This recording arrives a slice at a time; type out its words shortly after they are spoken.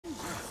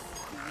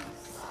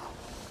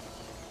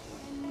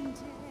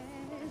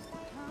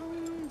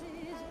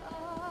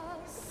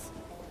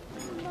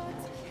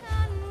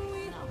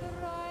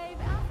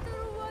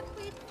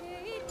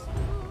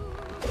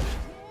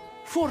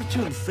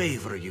Fortune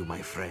favor you, my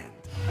friend.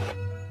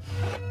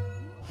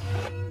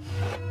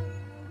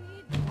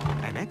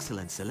 An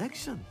excellent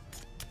selection.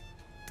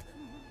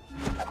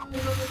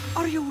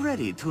 Are you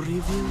ready to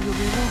reveal your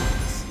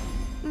rewards?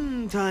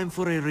 Time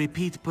for a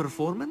repeat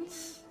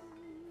performance?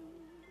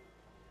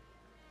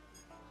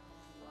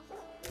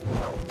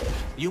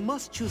 You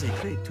must choose a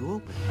crate to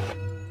open.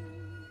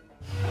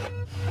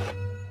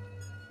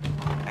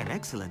 An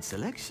excellent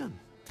selection.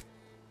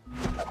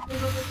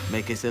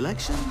 Make a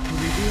selection to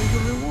reveal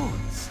your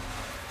rewards.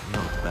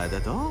 Not bad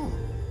at all.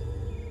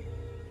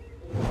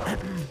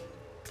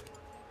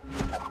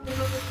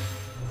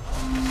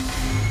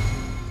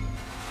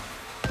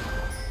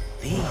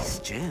 These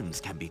gems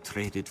can be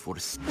traded for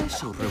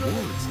special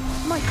rewards.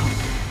 My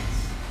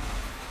compliments.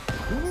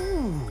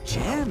 Ooh,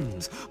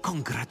 gems!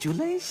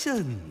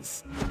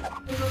 Congratulations!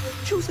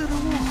 Choose a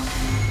reward.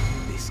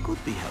 This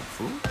could be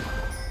helpful.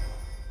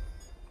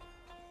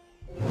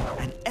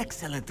 An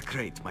excellent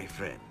crate, my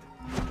friend.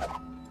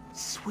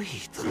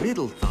 Sweet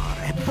riddle thar,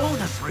 a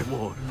bonus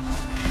reward.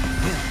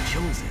 Well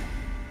chosen.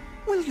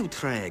 Will you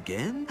try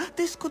again?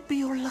 This could be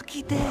your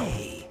lucky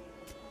day.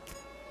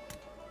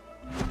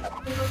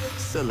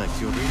 Select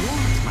your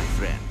rewards, my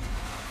friend.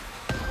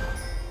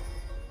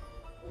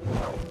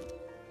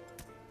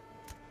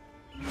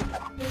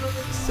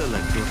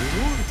 Select your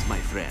rewards, my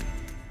friend.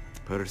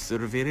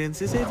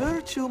 Perseverance is a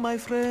virtue, my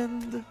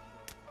friend.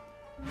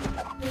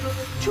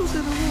 Choose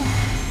a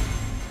reward.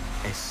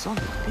 A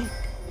solid pick.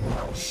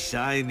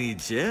 Shiny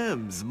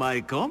gems,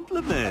 my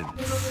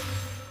compliments.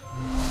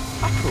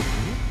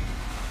 Appropriate.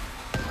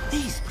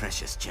 These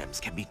precious gems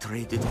can be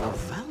traded for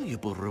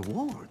valuable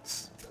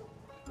rewards.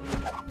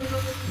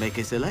 Make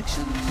a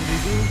selection to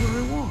reveal your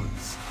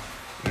rewards.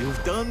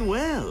 You've done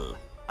well.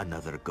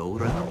 Another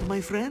go-round, my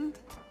friend.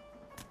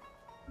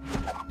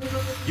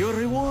 Your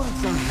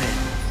rewards are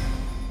ready.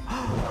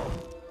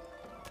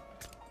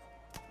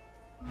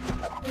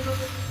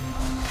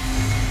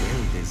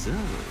 Well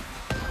deserved.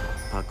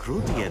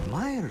 Pakruti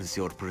admires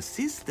your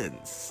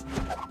persistence.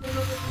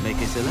 Make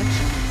a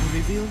selection to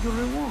reveal your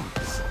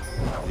rewards.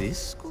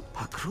 This good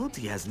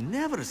Pakruti has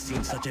never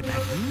seen such a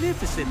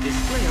magnificent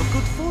display of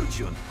good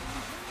fortune.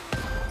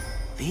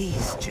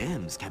 These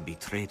gems can be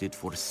traded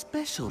for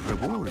special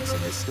rewards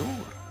in the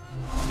store.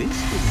 This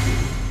could be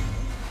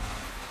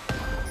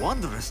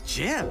wondrous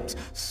gems,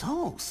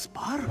 so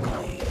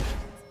sparkly.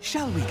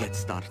 Shall we get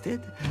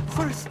started?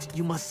 First,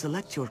 you must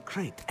select your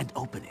crate and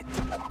open it.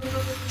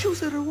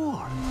 Choose a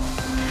reward.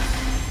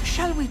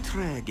 Shall we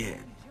try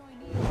again?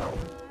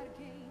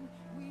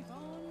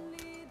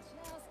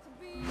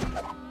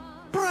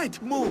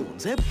 Bright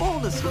moons, a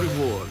bonus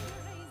reward.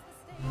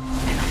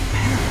 An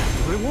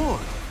unparalleled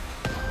reward.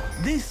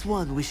 This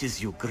one wishes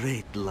you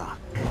great luck.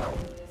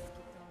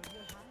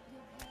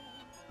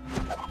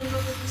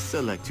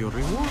 Select your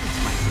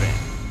rewards, my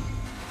friend.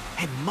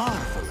 A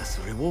marvelous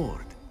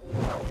reward.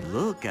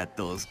 Look at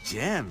those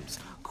gems.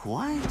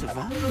 Quite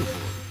valuable.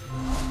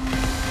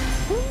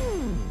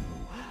 Ooh.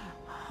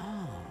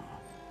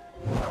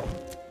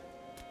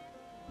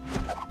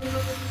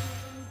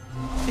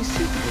 A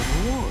suitable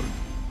reward.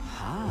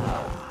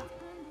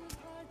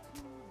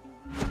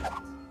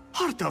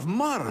 Heart of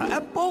Mara, a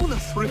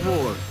bonus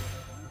reward.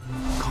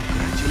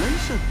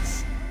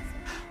 Congratulations.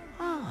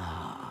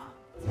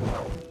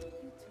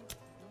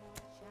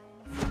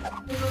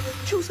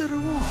 Choose a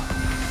reward.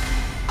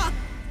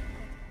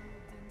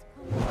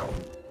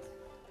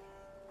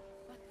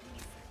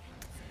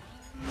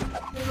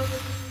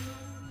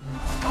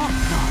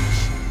 Top-notch.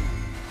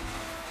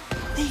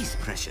 These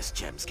precious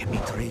gems can be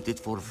traded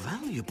for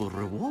valuable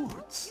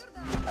rewards.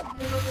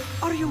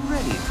 Are you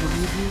ready to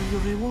review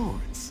your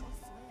rewards?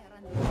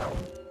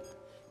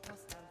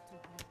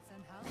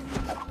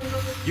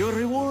 Your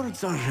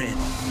rewards are ready.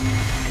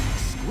 An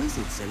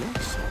exquisite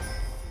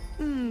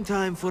selection.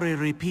 Time for a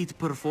repeat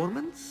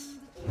performance?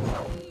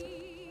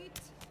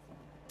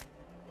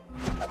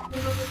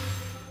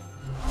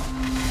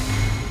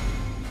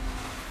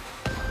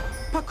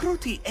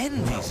 Pakruti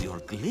envies your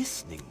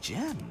glistening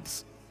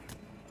gems.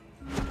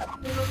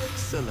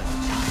 Select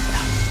just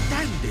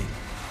outstanding.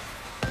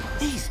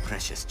 These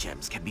precious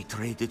gems can be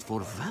traded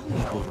for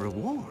valuable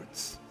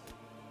rewards.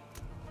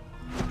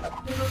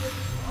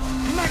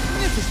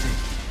 Magnificent!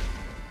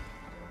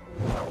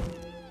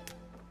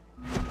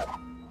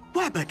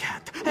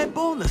 Wabacat, a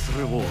bonus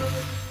reward.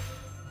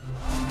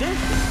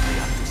 Definitely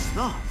up to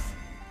snuff.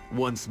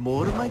 Once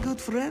more, my good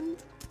friend.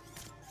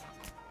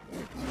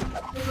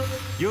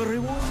 Your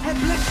reward, a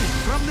blessing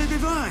from the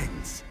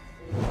divines.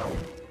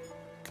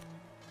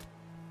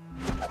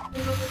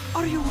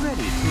 Are you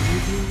ready to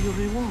reveal your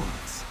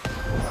rewards?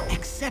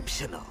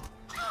 Exceptional.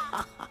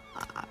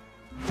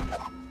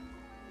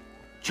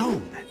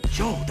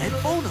 Jode, a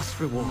bonus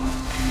reward.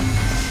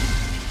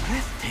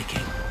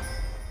 Breathtaking.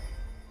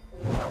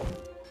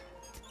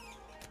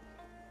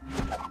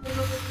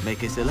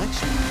 Make a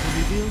selection to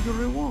reveal your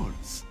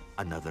rewards.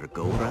 Another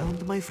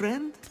go-round, my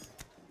friend.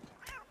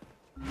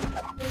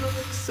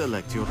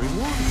 Select your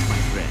rewards,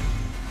 my friend.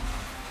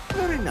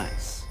 Very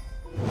nice.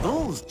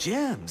 Those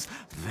gems,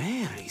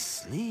 very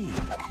sleek.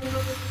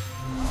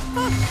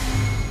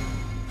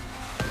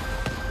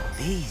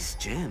 These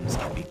gems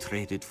can be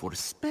traded for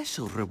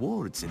special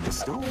rewards in the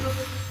store.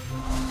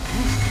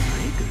 Most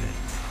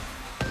fragrant.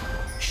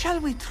 Shall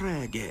we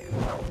try again?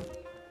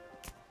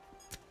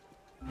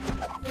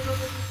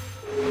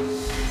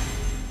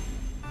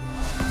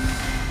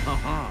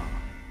 Aha!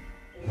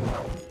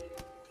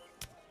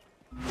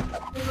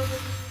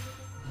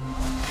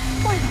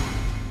 Why not?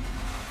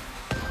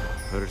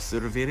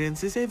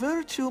 Perseverance is a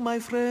virtue, my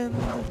friend.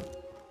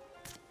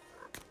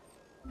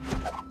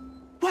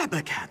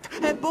 Wabacat,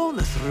 a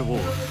bonus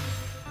reward.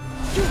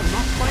 You're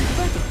not my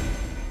feather.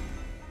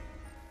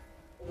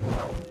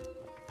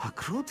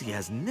 Pakroti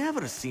has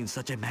never seen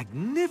such a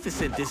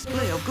magnificent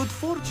display of good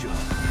fortune.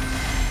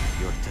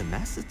 Your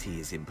tenacity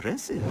is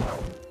impressive.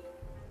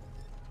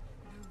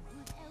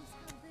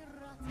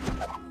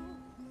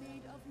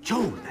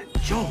 Joan, a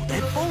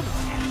bonus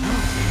and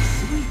lovely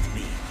sweet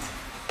meat.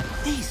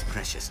 These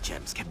precious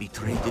gems can be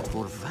traded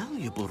for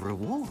valuable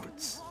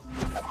rewards.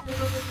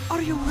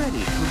 Are you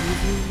ready to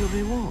review your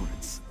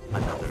rewards?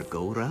 Another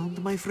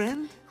go-round, my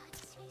friend?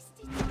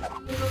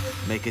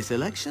 Make a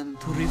selection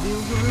to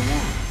reveal your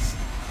rewards.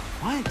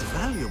 Quite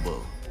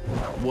valuable.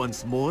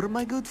 Once more,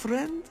 my good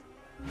friend?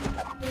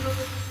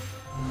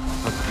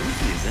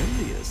 Pakroti is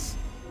envious.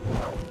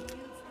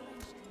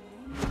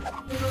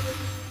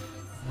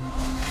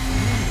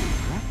 Very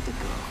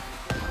practical.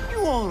 You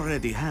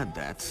already had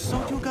that, so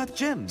you got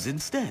gems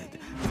instead.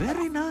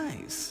 Very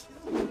nice.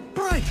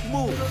 Bright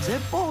moons, a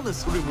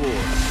bonus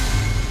reward.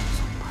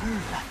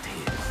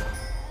 Superlative.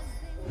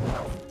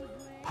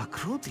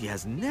 Pakroti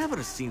has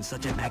never seen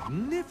such a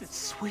magnificent,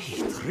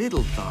 sweet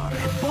Riddletar,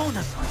 a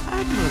bonus.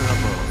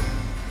 Admirable.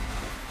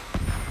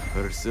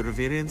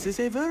 Perseverance is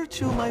a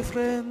virtue, my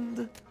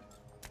friend.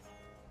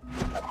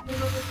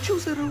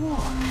 Choose a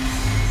reward.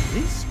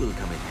 This will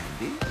come in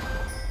handy.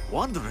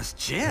 Wondrous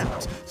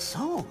gems,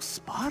 so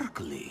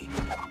sparkly.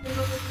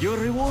 Your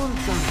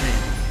rewards are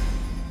ready.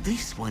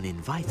 This one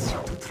invites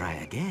you to try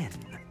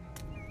again.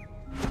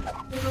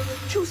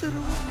 Choose a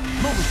reward.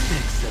 Most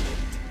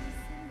excellent.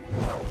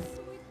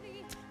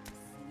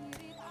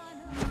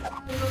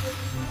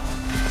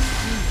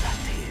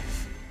 Superlative.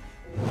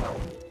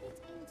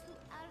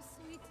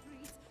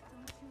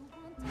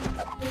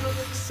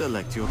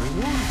 Select your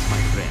rewards,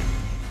 my friend.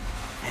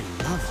 A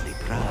lovely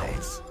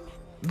prize.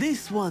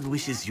 This one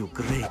wishes you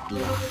great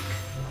luck.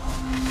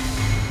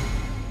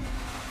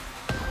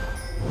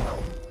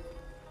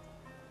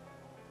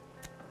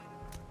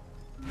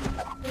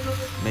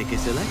 Make a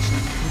selection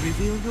to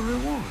reveal your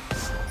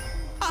rewards.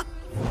 Ah!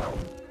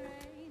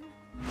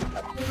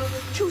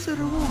 Choose a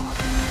reward.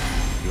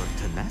 Your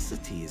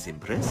tenacity is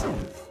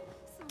impressive.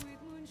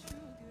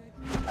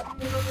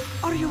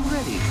 Are you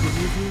ready to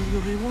reveal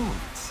your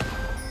rewards?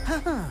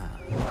 Haha!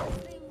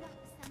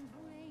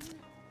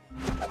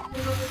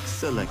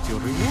 Select your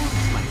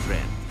rewards, my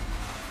friend.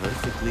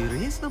 Perfectly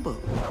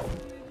reasonable.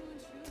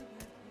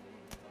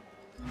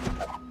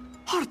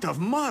 Heart of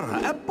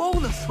Mara, a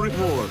bonus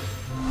reward!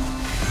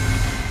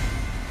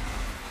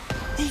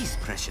 These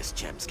precious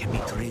gems can be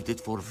traded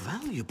for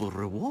valuable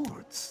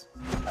rewards.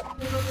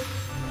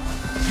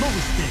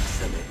 Most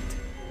excellent.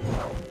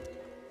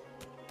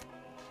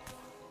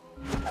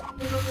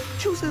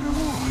 Choose a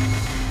reward.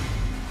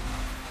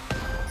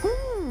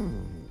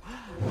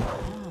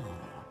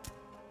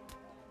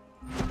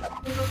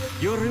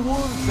 Your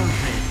rewards are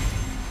ready.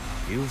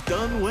 You've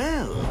done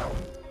well.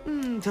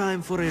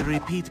 Time for a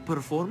repeat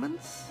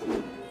performance?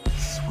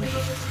 Sweet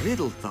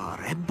Riddletar,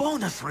 a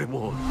bonus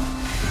reward.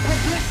 A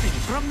blessing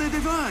from the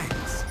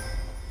divines.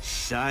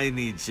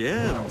 Shiny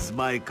gems,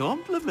 my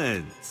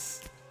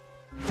compliments.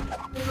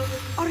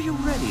 Are you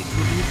ready to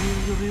review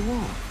your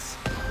rewards?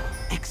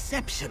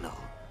 Exceptional.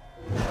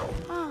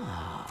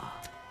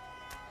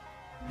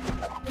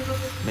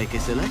 Make a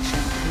selection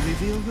to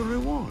reveal your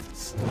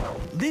rewards.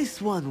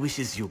 This one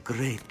wishes you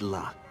great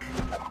luck.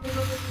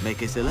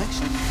 Make a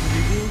selection to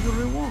reveal your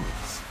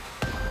rewards.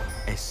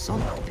 A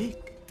solid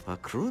pick.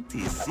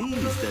 Pakroti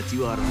sees that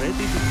you are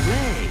ready to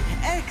play.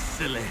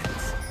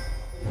 Excellent!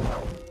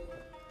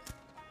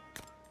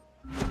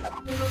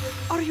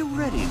 Are you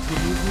ready to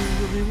review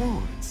your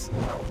rewards?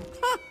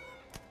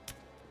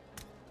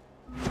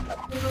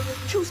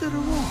 Choose a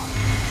reward.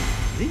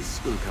 This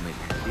will come in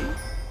handy.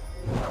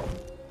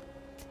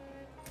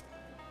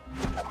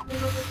 A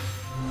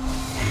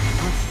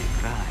lovely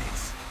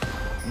prize.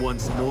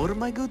 Once more,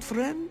 my good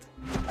friend?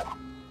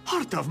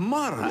 Heart of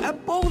Mara, a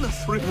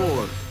bonus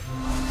reward.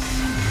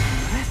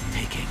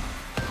 Breathtaking.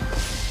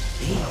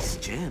 These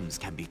gems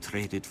can be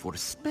traded for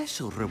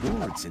special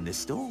rewards in the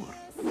store.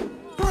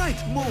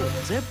 Bright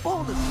moons, a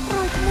bonus.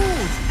 Bright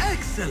moons,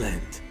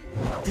 excellent.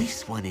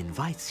 This one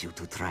invites you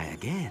to try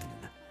again.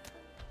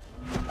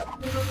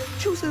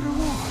 Choose a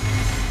reward.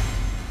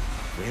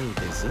 Well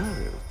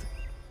deserved.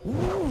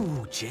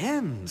 Ooh,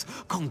 gems!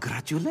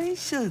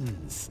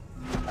 Congratulations!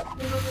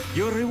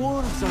 Your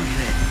rewards are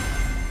ready.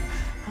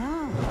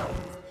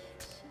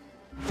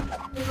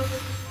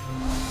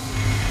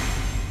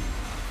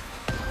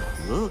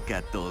 Look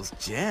at those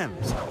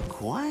gems,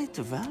 quite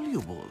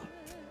valuable.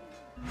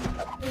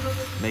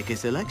 Make a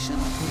selection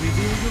to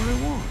reveal your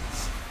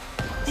rewards.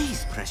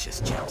 These precious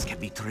gems can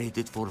be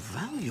traded for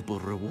valuable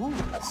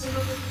rewards.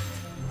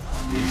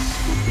 This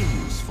could be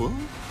useful.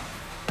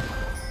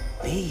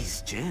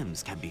 These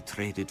gems can be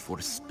traded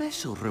for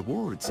special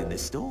rewards in the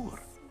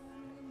store.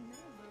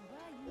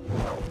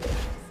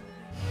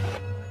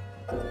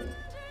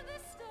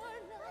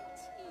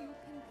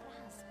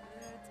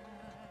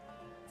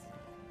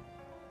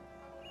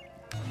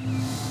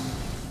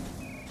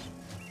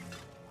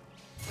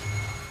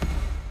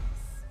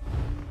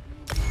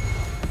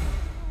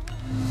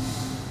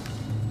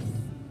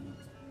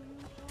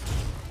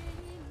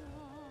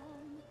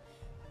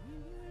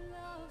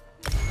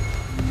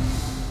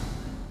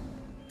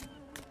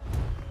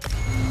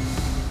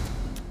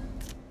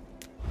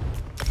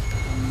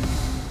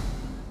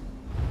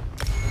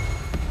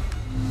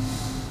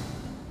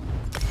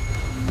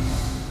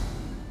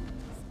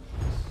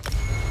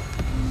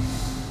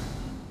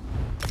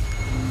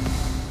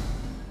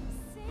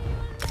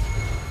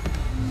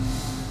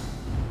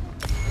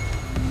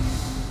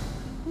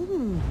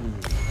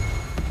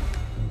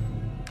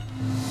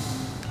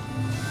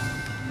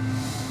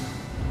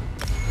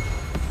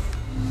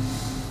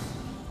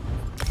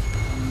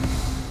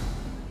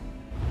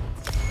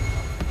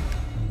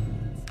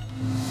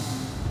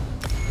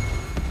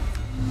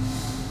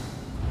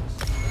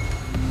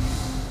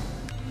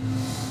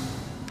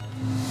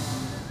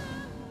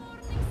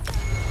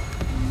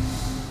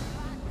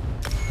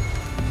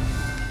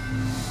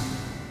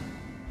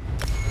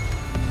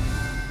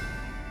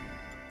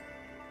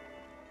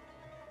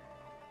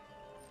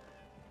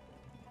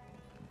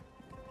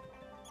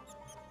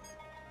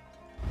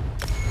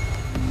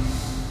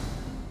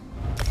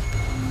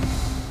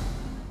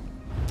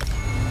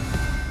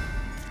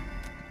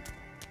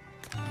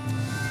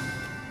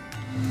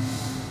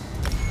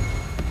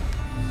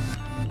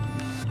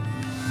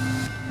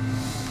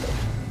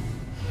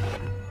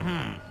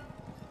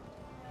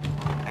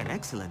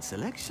 Excellent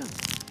selection.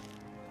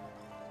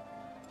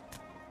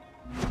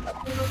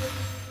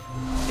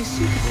 A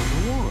suitable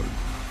reward.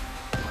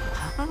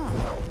 Haha.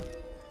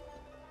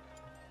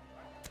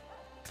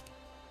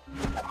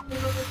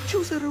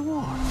 Choose a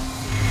reward.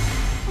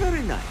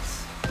 Very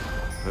nice.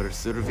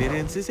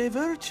 Perseverance is a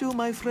virtue,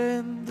 my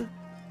friend.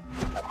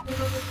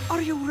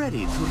 Are you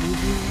ready to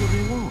review your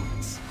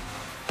rewards?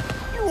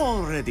 You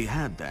already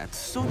had that,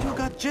 so you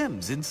got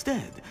gems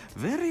instead.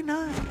 Very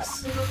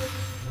nice.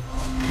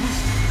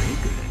 Most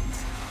fragrant.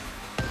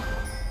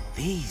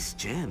 These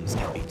gems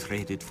can be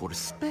traded for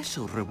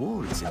special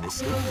rewards in the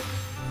store.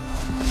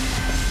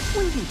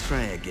 Will you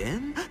try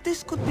again?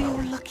 This could be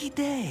your lucky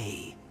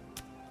day.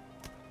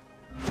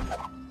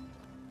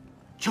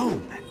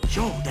 Joe,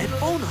 that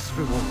bonus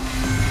reward.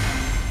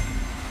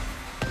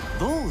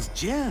 Those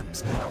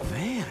gems,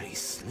 very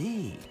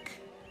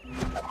sleek.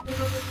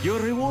 Your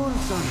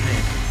rewards are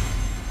ready.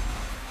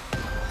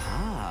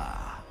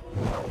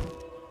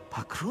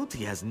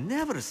 Pakruti has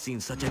never seen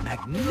such a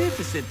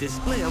magnificent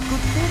display of good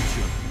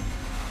fortune.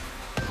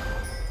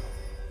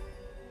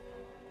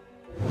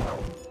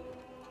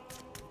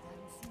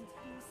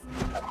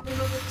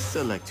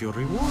 Select your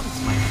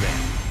rewards, my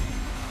friend.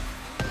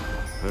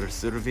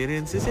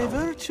 Perseverance is a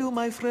virtue,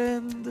 my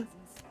friend.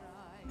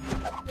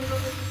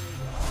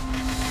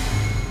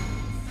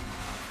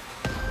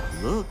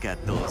 Look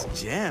at those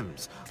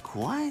gems,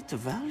 quite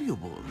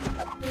valuable.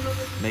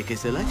 Make a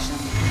selection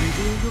to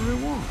reveal your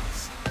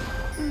rewards.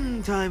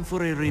 Time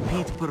for a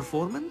repeat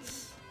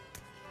performance.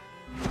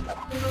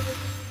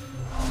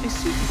 A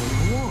suitable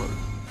reward.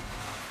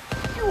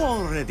 You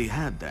already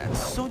had that,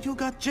 so you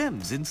got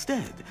gems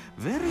instead.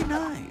 Very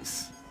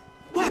nice.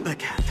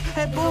 Wabacat,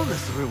 a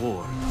bonus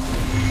reward.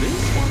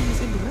 This one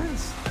is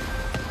impressed.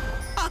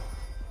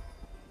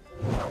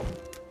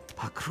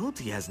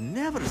 Pakruti has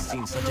never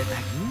seen such a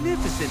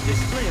magnificent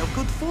display of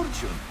good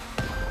fortune.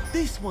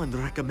 This one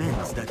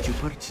recommends that you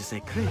purchase a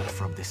crate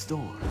from the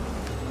store.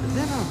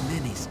 There are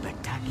many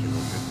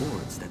spectacular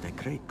rewards that a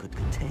crate could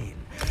contain.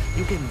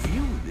 You can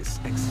view this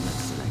excellent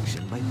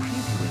selection by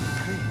previewing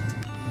a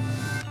crate.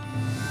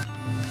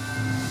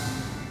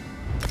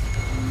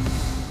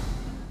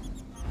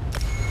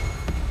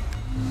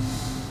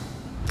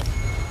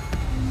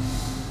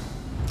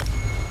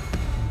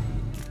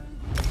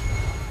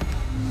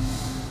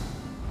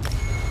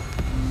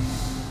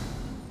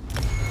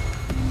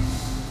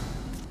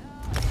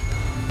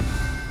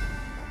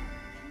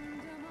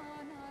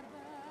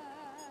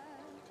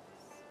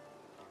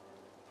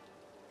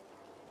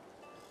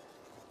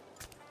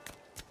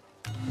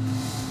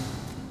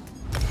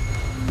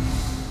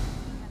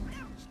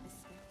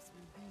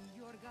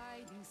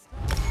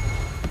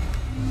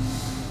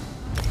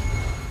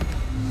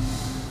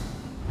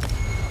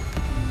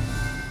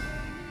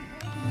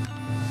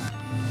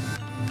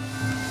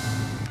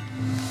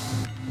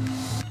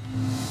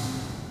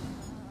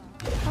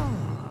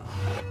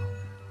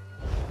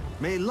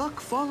 May luck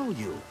follow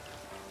you.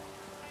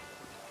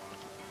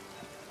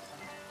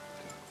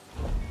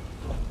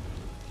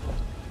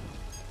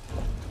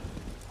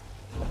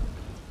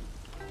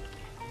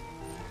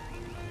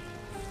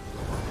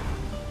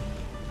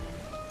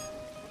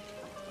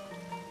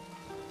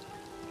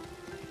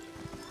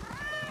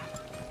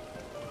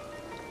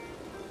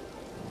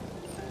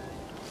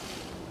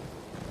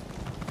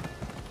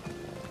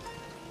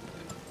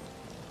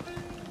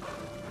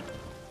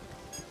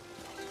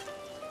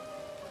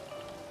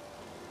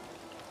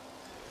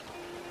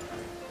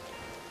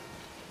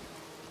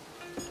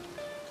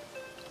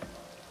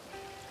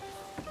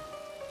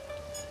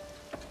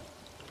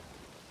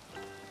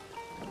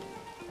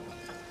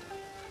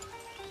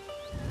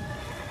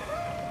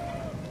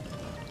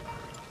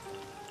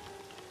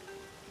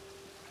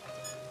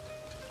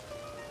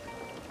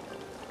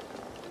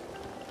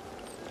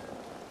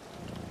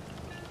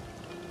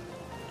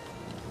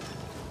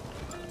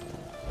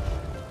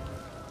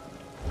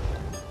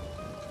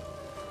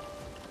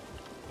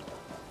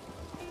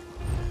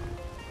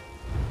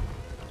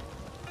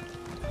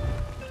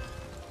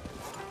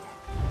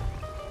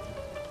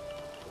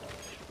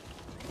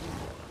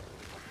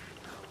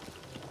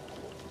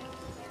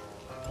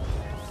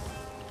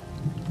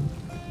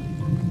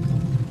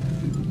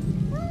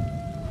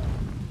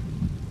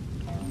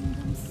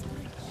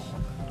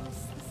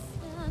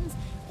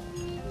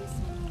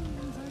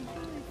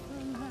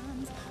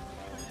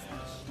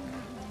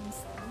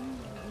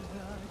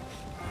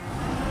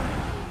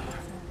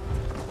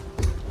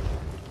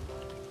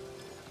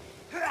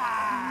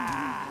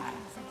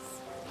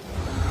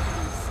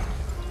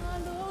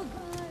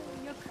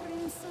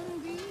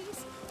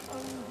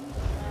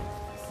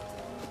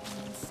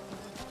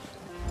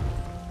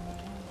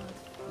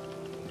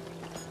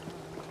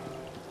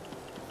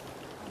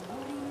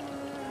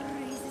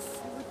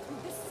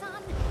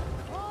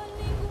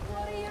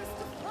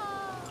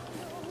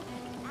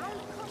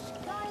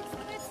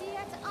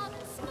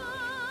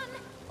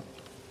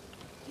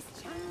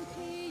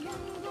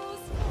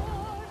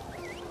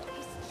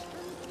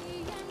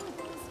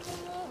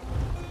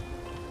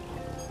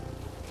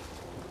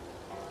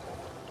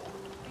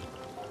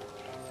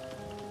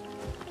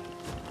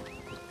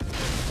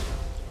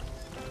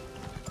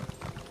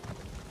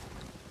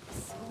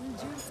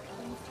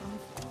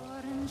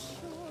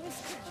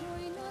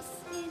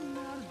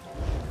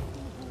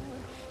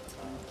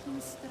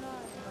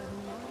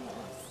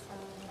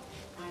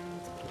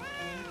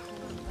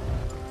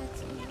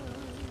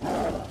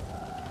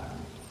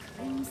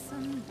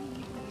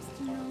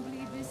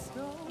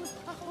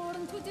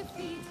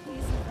 defeat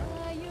his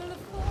vile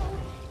foe.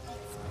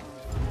 It's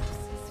complex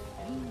his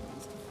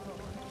fiends to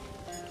fall.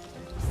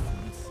 You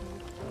seem so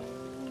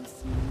close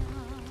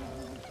now.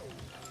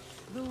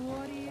 The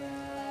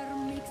warrior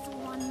makes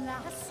one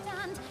last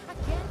stand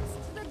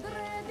against the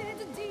dreaded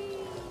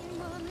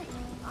demon.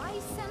 I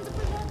send